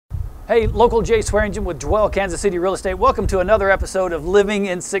Hey, local Jay Swearingen with Dwell Kansas City Real Estate. Welcome to another episode of Living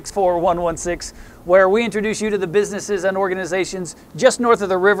in 64116, where we introduce you to the businesses and organizations just north of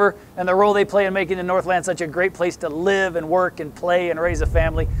the river and the role they play in making the Northland such a great place to live and work and play and raise a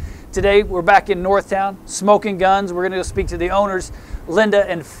family. Today, we're back in Northtown, Smokin Guns. We're going to go speak to the owners, Linda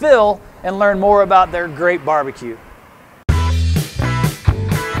and Phil, and learn more about their great barbecue.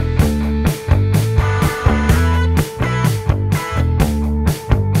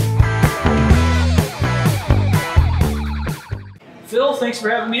 Phil, thanks for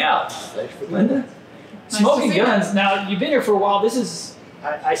having me out. Thanks for Linda. Smokin Guns. Now, you've been here for a while. This is,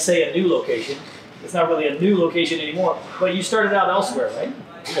 I say, a new location. It's not really a new location anymore, but you started out elsewhere, right?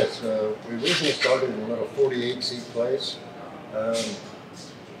 Yes, we originally started in a little 48-seat place,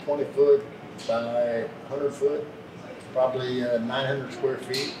 20 foot by 100 foot, probably 900 square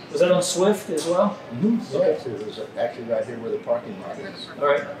feet. Was that on Swift as well? Mm-hmm. Okay. Yes, it was actually right here where the parking lot is. All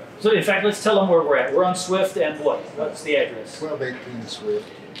right. So, in fact, let's tell them where we're at. We're on Swift and what? What's the address? 1218 Swift.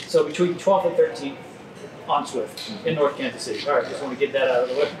 So, between 12th and 13th on Swift in North Kansas City. All right, just want to get that out of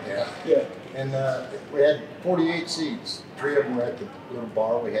the way. Yeah. Yeah. And we had 48 seats. 3 of them were at the little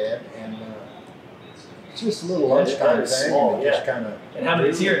bar we had, and it's just a little lunchtime thing. Small, and yeah. just kind of. And how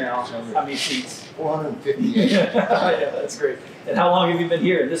many's here now? How many seats? 458. Yeah, that's great. And how long have you been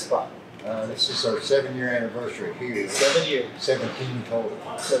here in this spot? This is our 7-year anniversary here. 7 years. 17 total.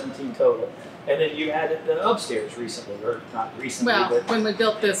 17 total. And then you added the upstairs recently, or not recently, well, but when we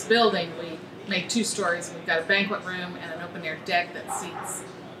built this building, we made 2 stories. We've got a banquet room and an open air deck that seats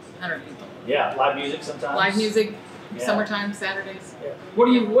 100 people. yeah, live music sometimes. Live music, Yeah. summertime, Saturdays. Yeah. What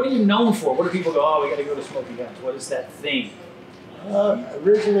are you known for? What do people go? Oh, we got to go to Smokin Guns. What is that thing?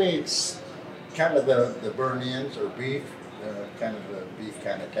 Originally, it's kind of the burn-ins or beef, kind of a beef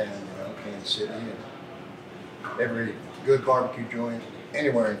kind of town, you know, Kansas City. And every good barbecue joint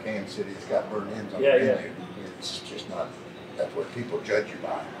anywhere in Kansas City has got burn-ins on the menu. Yeah. It's just not, that's what people judge you by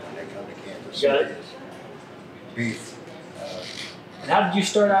when they come to Kansas Got City it. is beef. And how did you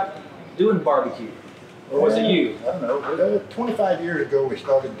start out doing barbecue? Or was it you? I don't know. 25 years ago, we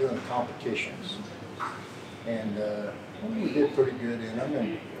started doing competitions. And we did pretty good in them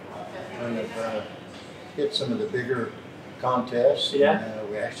and kind of hit some of the bigger contests. Yeah. And,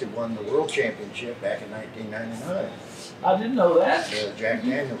 we actually won the world championship back in 1999. I didn't know that. The Jack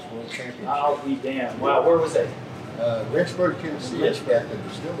Daniels World Championship. I'll be damned. Wow, where was that? Lynchburg, Tennessee, at the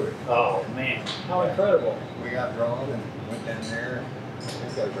distillery. Oh, man. How incredible. We got drawn and went down there. I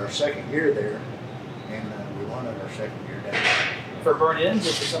think that was our second year there. And we won it our second year down there. For burn-ins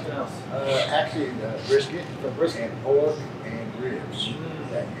or for something else? Actually, brisket, and pork and ribs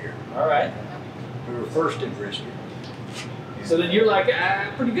that year. All right. We were first in brisket. So then you're like,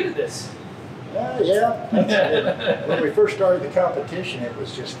 pretty good at this. Yeah. When we first started the competition, it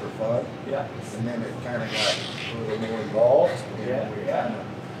was just for fun. Yeah. And then it kind of got a little more involved. And we Yeah. kind of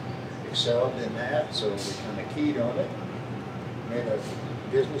excelled in that, so we kind of keyed on it. Made a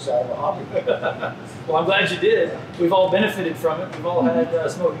business out of a hobby. Well, I'm glad you did. We've all benefited from it. We've all had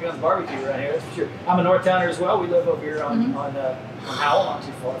Smokin Guns barbecue around here, that's for sure. I'm a Northtowner as well. We live over here on Howell, not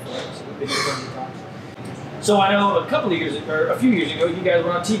too far from it, so we've been here plenty of times. So I know a few years ago, you guys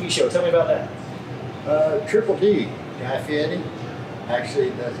were on a TV show. Tell me about that. Triple D, Guy Fieri,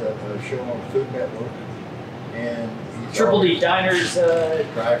 actually does a show on Food Network. And he's Triple D, Diners,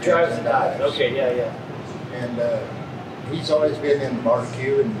 Drives and Dives. Okay, yeah. And he's always been in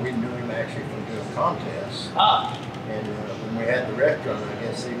barbecue, and we knew him actually from doing contests. And when we had the restaurant, I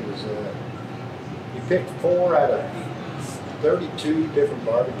guess he picked 4 out of 32 different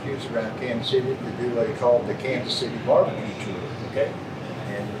barbecues around Kansas City to do what he called the Kansas City Barbecue Tour. Okay.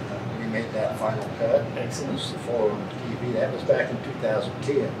 And we made that final cut. Excellent. It was before on TV. That was back in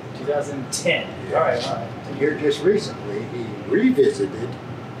 2010. 2010. Yeah. All right. And here just recently, he revisited,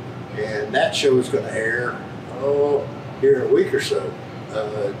 and that show is going to air, here in a week or so,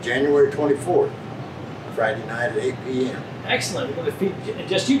 January 24th, Friday night at 8 p.m. Excellent. We're going to feed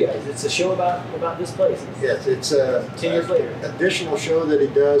just you guys. It's a show about this place. Yes, it's a 10 years later. Additional show that he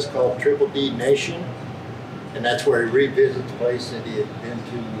does called Triple D Nation, and that's where he revisits the place that he had been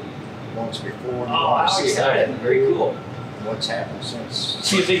to once before. Oh, how exciting! Very cool. What's happened since?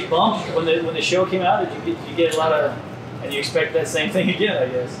 See a big bump when the show came out. Did you get a lot of? And you expect that same thing again, I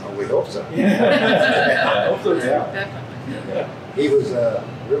guess. Oh, we hope so. Yeah. I hope so too. Definitely. Yeah. He was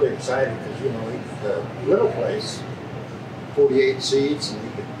really excited because the little place, 48 seats, and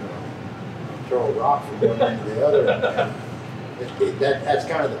you could throw a rock from one end to the other. And that's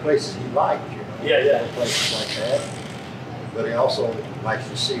kind of the places he liked, you know. Yeah. Places like that. But he also likes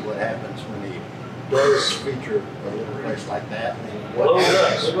to see what happens when he does feature a little place like that. And what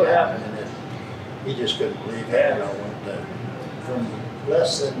Look what happened. And then he just couldn't believe it. You know, went from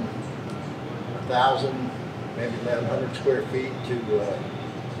less than 1,000, maybe 1,100 square feet to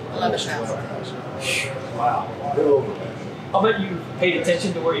almost 11,000. 12,000. Wow. A little over that. I'll bet you paid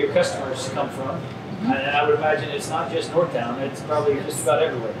attention to where your customers come from. And I would imagine it's not just Northtown, it's probably just about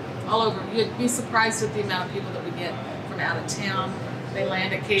everywhere. All over. You'd be surprised at the amount of people that we get from out of town. They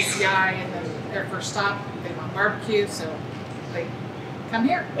land at KCI and then their first stop, they want barbecue, so they come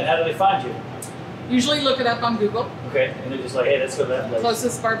here. And how do they find you? Usually look it up on Google. Okay, and they're just like, hey, let's go to that place.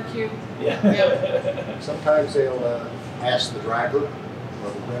 Closest barbecue. Yeah. Sometimes they'll ask the driver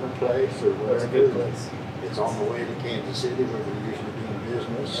of the rental place or What's whatever. a good place? It's on the way to Kansas City where they're usually doing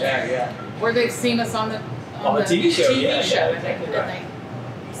business. Yeah. Or they've seen us on the TV show, yeah, and exactly they,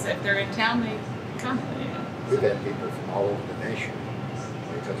 so if they're in town, they come. We've had people from all over the nation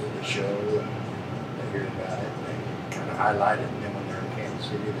because of the show, and they hear about it, and they kind of highlight it, and then when they're in Kansas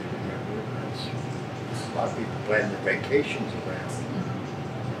City, they bring their movements. A lot of people plan their vacations around.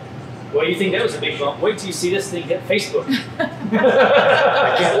 Well, you think that was a big bump. Wait till you see this thing hit Facebook.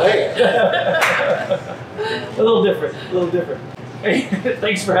 I can't wait. A little different. Hey,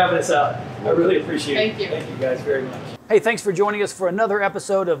 thanks for having us out. I really appreciate it. Thank you. Thank you guys very much. Hey, thanks for joining us for another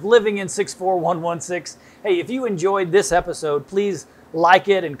episode of Living in 64116. Hey, if you enjoyed this episode, please like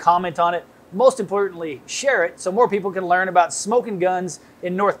it and comment on it. Most importantly, share it so more people can learn about Smokin Guns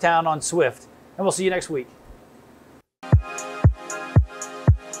in Northtown on Swift. And we'll see you next week.